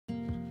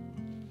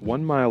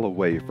1 mile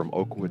away from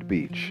Oakwood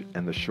Beach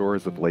and the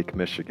shores of Lake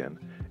Michigan,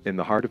 in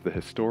the heart of the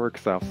historic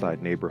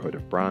Southside neighborhood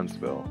of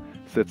Bronzeville,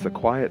 sits a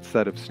quiet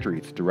set of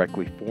streets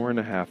directly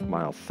 4.5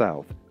 miles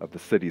south of the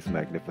city's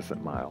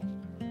Magnificent Mile.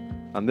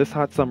 On this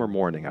hot summer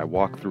morning, I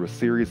walk through a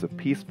series of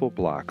peaceful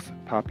blocks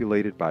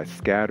populated by a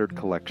scattered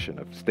collection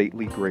of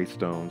stately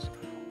greystones,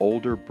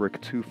 older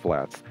brick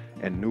two-flats,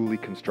 and newly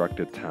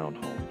constructed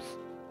townhomes.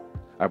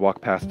 I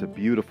walk past a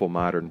beautiful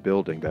modern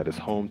building that is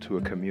home to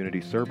a community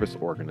service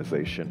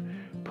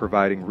organization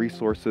providing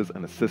resources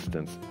and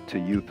assistance to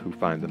youth who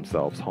find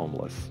themselves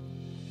homeless.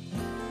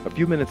 A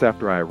few minutes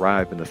after I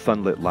arrive in the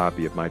sunlit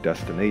lobby of my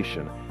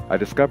destination, I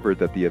discovered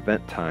that the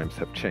event times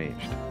have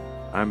changed.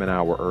 I'm an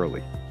hour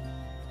early.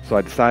 So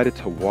I decided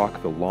to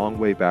walk the long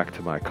way back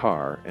to my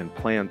car and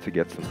plan to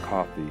get some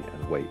coffee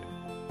and wait.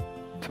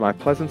 To my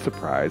pleasant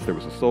surprise, there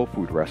was a soul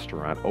food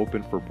restaurant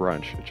open for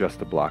brunch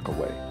just a block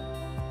away.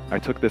 I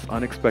took this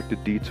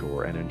unexpected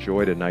detour and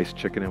enjoyed a nice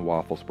chicken and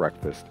waffles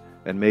breakfast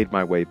and made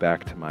my way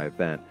back to my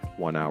event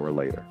 1 hour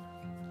later.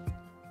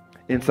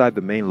 Inside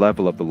the main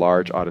level of the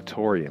large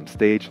auditorium,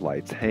 stage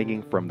lights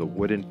hanging from the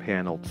wooden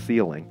paneled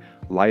ceiling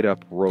light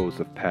up rows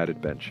of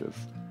padded benches.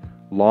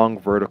 Long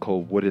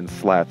vertical wooden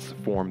slats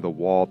form the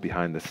wall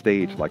behind the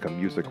stage like a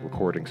music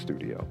recording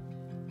studio.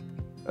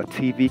 A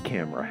TV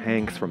camera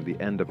hangs from the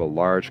end of a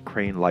large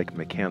crane-like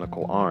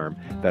mechanical arm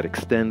that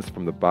extends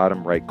from the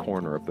bottom right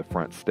corner of the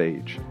front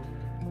stage.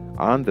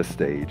 On the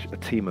stage, a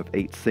team of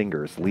 8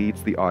 singers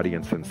leads the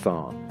audience in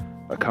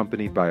song,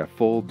 accompanied by a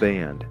full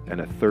band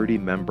and a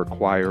 30-member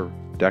choir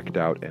decked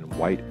out in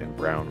white and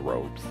brown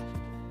robes.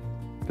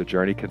 The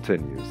journey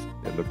continues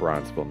in the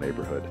Bronzeville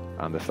neighborhood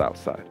on the south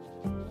side,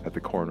 at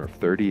the corner of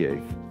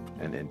 38th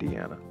and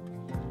Indiana.